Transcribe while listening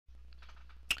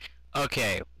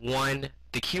Okay, one,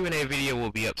 the Q&A video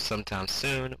will be up sometime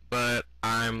soon, but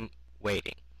I'm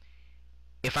waiting.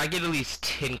 If I get at least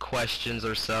 10 questions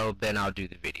or so, then I'll do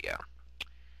the video.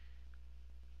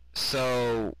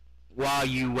 So, while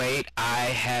you wait, I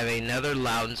have another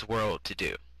Louden's World to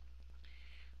do.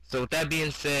 So with that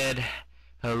being said,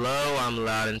 hello, I'm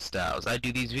Louden Styles. I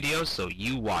do these videos so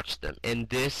you watch them, and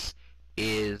this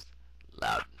is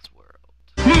Louden's World.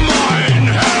 Mein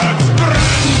Herz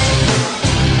brennt!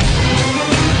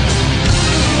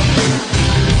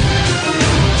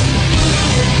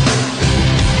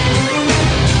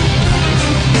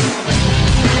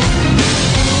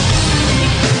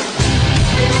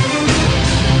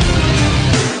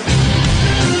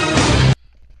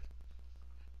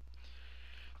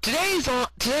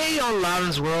 Today on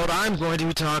Louden's World, I'm going to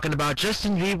be talking about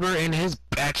Justin Bieber and his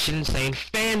batshit insane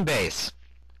fan base.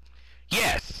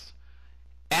 Yes,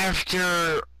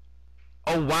 after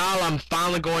a while, I'm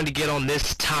finally going to get on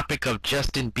this topic of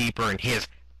Justin Bieber and his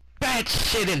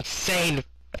batshit insane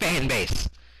fan base.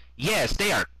 Yes,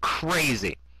 they are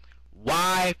crazy.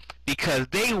 Why? Because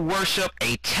they worship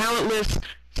a talentless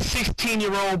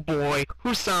 16-year-old boy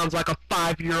who sounds like a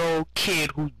 5-year-old kid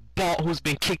who's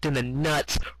been kicked in the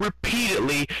nuts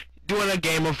repeatedly doing a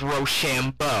game of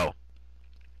Rochambeau.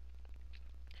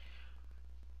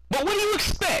 But what do you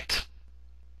expect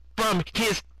from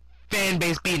his fan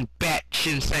base being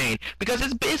batshit insane? Because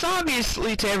it's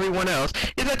obviously to everyone else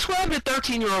is that 12 to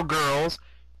 13-year-old girls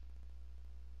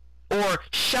or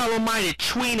shallow-minded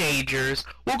teenagers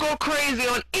will go crazy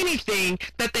on anything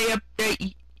that they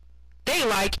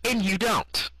like and you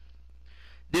don't.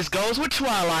 This goes with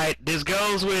Twilight. This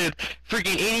goes with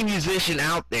freaking any musician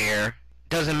out there.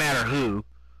 Doesn't matter who.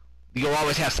 You'll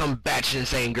always have some batshit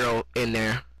insane girl in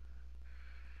there.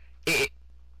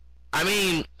 I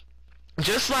mean,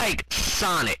 just like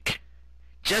Sonic,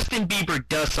 Justin Bieber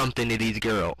does something to these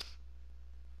girls.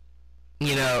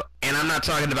 You know, and I'm not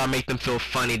talking about making them feel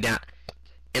funny down.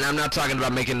 And I'm not talking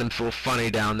about making them feel funny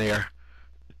down there.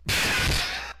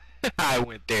 I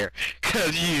went there,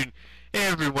 'cause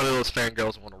every one of those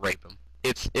fangirls want to rape him.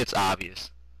 It's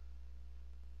obvious.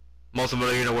 Most of them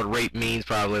don't even know what rape means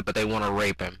probably, but they want to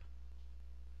rape him.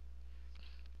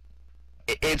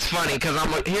 It's funny because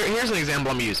here's an example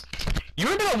I'm gonna use. You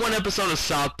remember that one episode of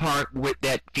South Park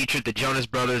that featured the Jonas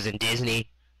Brothers and Disney?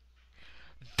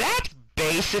 That's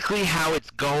basically how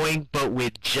it's going, but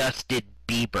with Justin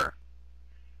Bieber.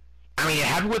 I mean, it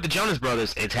happened with the Jonas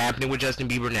Brothers. It's happening with Justin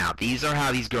Bieber now. These are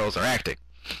how these girls are acting.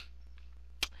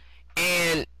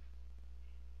 And,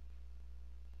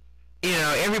 you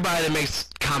know, everybody that makes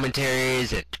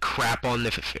commentaries and crap on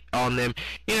them,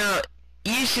 you know,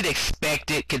 you should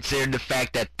expect it considering the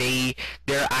fact that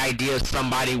their idea of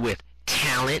somebody with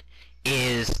talent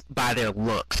is by their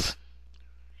looks,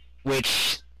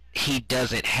 which he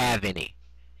doesn't have any.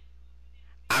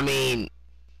 I mean,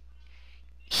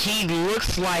 he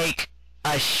looks like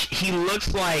a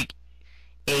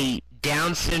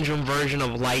Down syndrome version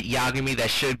of Light Yagami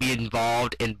that should be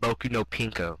involved in Boku no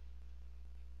Pico.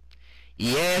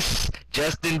 Yes,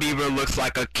 Justin Bieber looks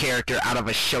like a character out of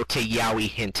a Shota Yaoi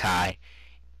hentai.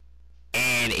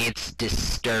 And it's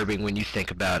disturbing when you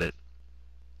think about it.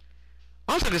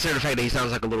 Also consider the fact that he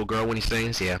sounds like a little girl when he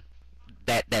sings, yeah.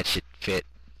 That should fit.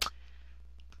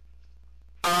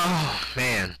 Oh,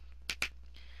 man.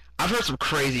 I've heard some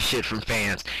crazy shit from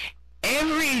fans.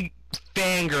 Every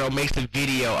fangirl makes a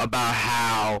video about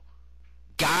how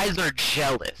guys are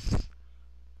jealous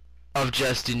of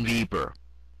Justin Bieber,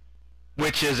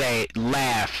 which is a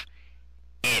laugh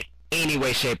in any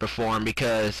way, shape, or form,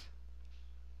 because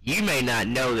you may not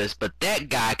know this, but that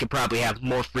guy could probably have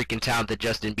more freaking talent than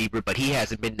Justin Bieber, but he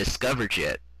hasn't been discovered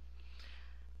yet.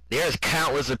 There's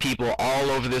countless of people all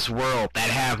over this world that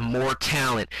have more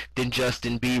talent than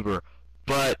Justin Bieber,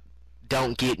 but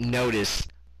don't get noticed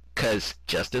because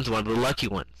Justin's one of the lucky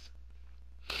ones.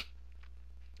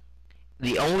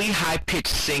 The only high-pitched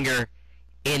singer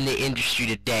in the industry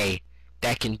today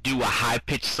that can do a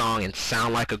high-pitched song and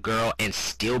sound like a girl and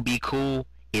still be cool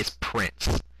is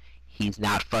Prince. He's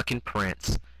not fucking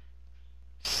Prince.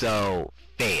 So,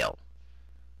 fail.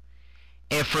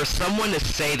 And for someone to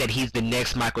say that he's the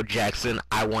next Michael Jackson,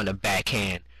 I want to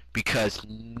backhand, because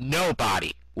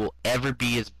nobody will ever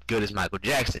be as good as Michael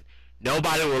Jackson.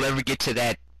 Nobody will ever get to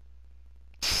that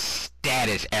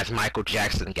status as Michael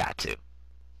Jackson got to.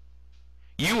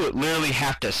 You would literally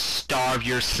have to starve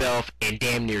yourself and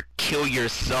damn near kill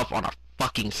yourself on a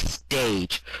fucking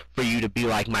stage for you to be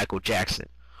like Michael Jackson.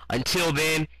 Until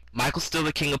then, Michael's still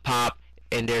the king of pop,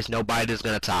 and there's nobody that's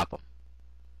gonna top him.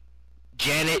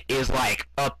 Janet is like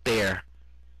up there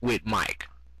with Mike.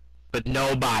 But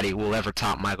nobody will ever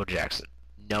top Michael Jackson.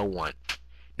 No one.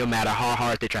 No matter how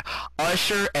hard they try.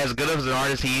 Usher, as good of an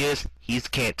artist he is, he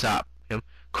can't top him.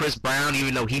 Chris Brown,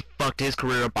 even though he fucked his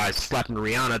career up by slapping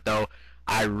Rihanna, though,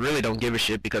 I really don't give a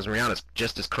shit because Rihanna's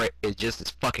just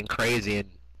as fucking crazy, and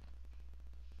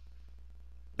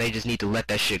they just need to let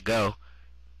that shit go.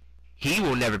 He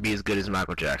will never be as good as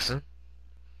Michael Jackson.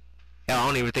 Hell, I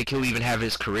don't even think he'll even have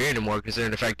his career anymore,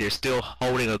 considering the fact they're still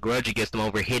holding a grudge against him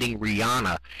over hitting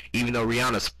Rihanna, even though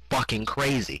Rihanna's fucking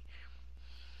crazy.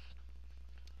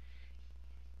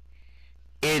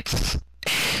 It's...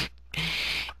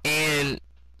 and...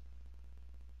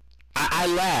 I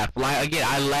laugh. Like, again,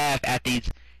 I laugh at these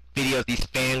videos these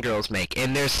fangirls make,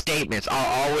 and their statements are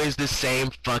always the same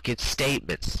fucking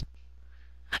statements.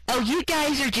 Oh, you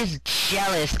guys are just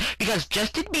jealous because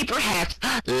Justin Bieber has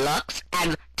looks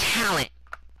and talent.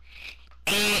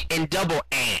 And double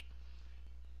and.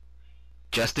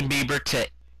 Justin Bieber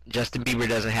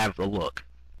doesn't have the look.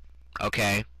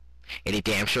 Okay? And he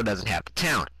damn sure doesn't have the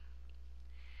talent.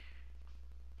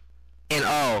 And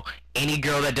oh, any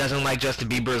girl that doesn't like Justin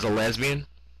Bieber is a lesbian?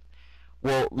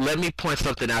 Well, let me point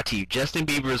something out to you. Justin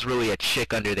Bieber is really a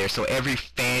chick under there, so every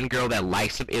fangirl that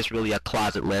likes him is really a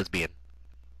closet lesbian.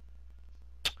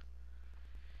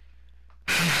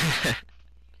 I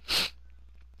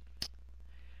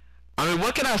mean,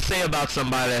 what can I say about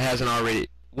somebody that hasn't already...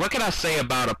 What can I say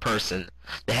about a person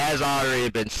that has already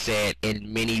been said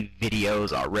in many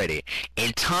videos already?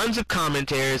 In tons of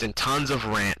commentaries and tons of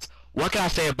rants. What can I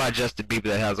say about Justin Bieber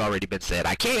that has already been said?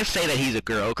 I can't say that he's a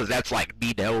girl, because that's like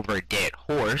beating over a dead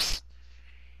horse.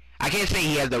 I can't say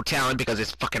he has no talent because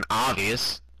it's fucking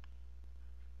obvious.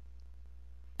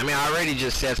 I mean, I already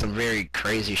just said some very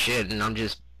crazy shit, and I'm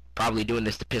just probably doing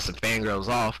this to piss some fangirls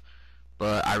off,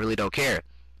 but I really don't care.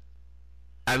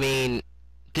 I mean,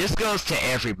 this goes to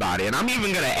everybody, and I'm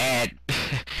even gonna add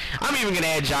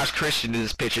Josh Christian to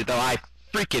this picture, though I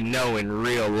freaking know in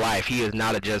real life he is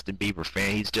not a Justin Bieber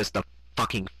fan. He's just a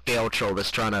fucking fail troll that's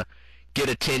trying to get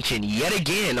attention yet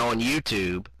again on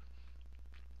YouTube.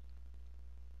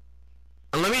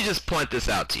 And let me just point this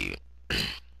out to you.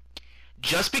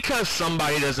 Just because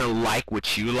somebody doesn't like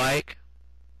what you like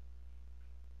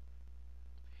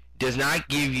does not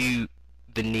give you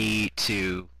the need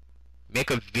to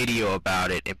make a video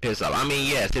about it and piss off. I mean,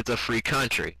 yes, it's a free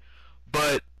country,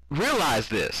 but realize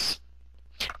this.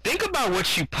 Think about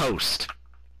what you post,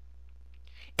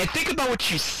 and think about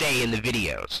what you say in the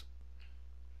videos.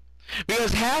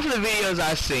 Because half of the videos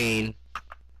I've seen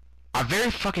are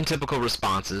very fucking typical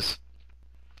responses,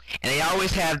 and they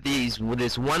always have this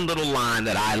one little line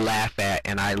that I laugh at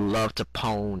and I love to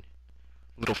pwn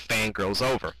little fangirls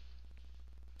over.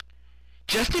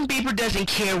 Justin Bieber doesn't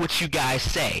care what you guys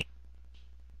say.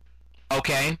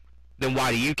 Okay? Then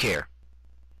why do you care?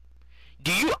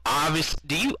 Do you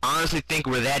honestly think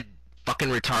we're that fucking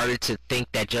retarded to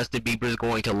think that Justin Bieber is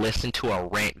going to listen to a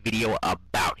rant video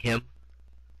about him?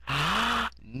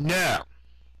 No.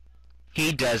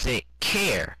 He doesn't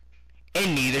care.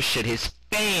 And neither should his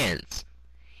fans.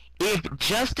 If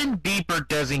Justin Bieber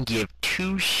doesn't give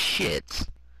two shits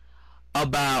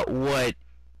about what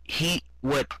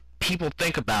people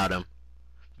think about him,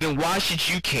 then why should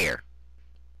you care?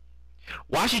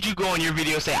 Why should you go on your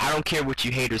video and say, I don't care what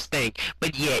you haters think,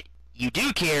 but yet you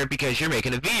do care because you're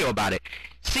making a video about it?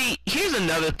 See, here's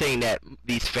another thing that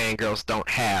these fangirls don't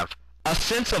have. A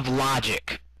sense of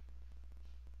logic.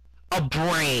 A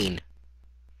brain.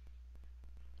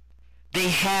 They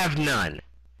have none.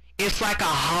 It's like a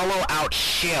hollow out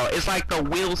shell. It's like the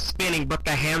wheel spinning but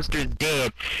the hamster's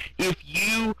dead. If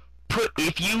you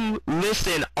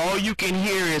listen, all you can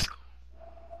hear is...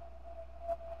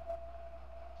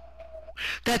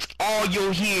 That's all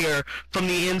you'll hear from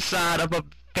the inside of a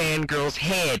fangirl's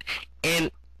head.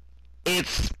 And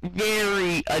it's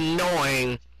very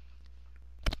annoying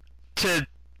to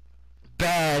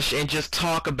bash and just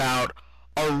talk about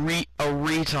a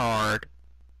retard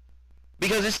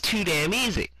because it's too damn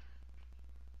easy.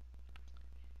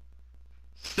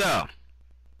 So,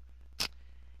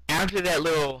 after that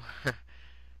little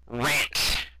rant,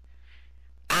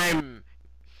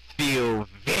 feel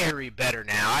very better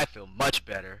now. I feel much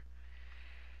better.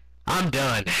 I'm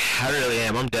done. I really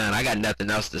am. I'm done. I got nothing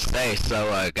else to say.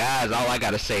 So, guys, all I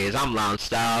gotta say is I'm Louden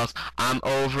Styles. I'm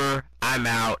over, I'm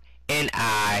out, and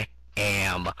I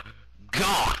am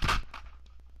gone.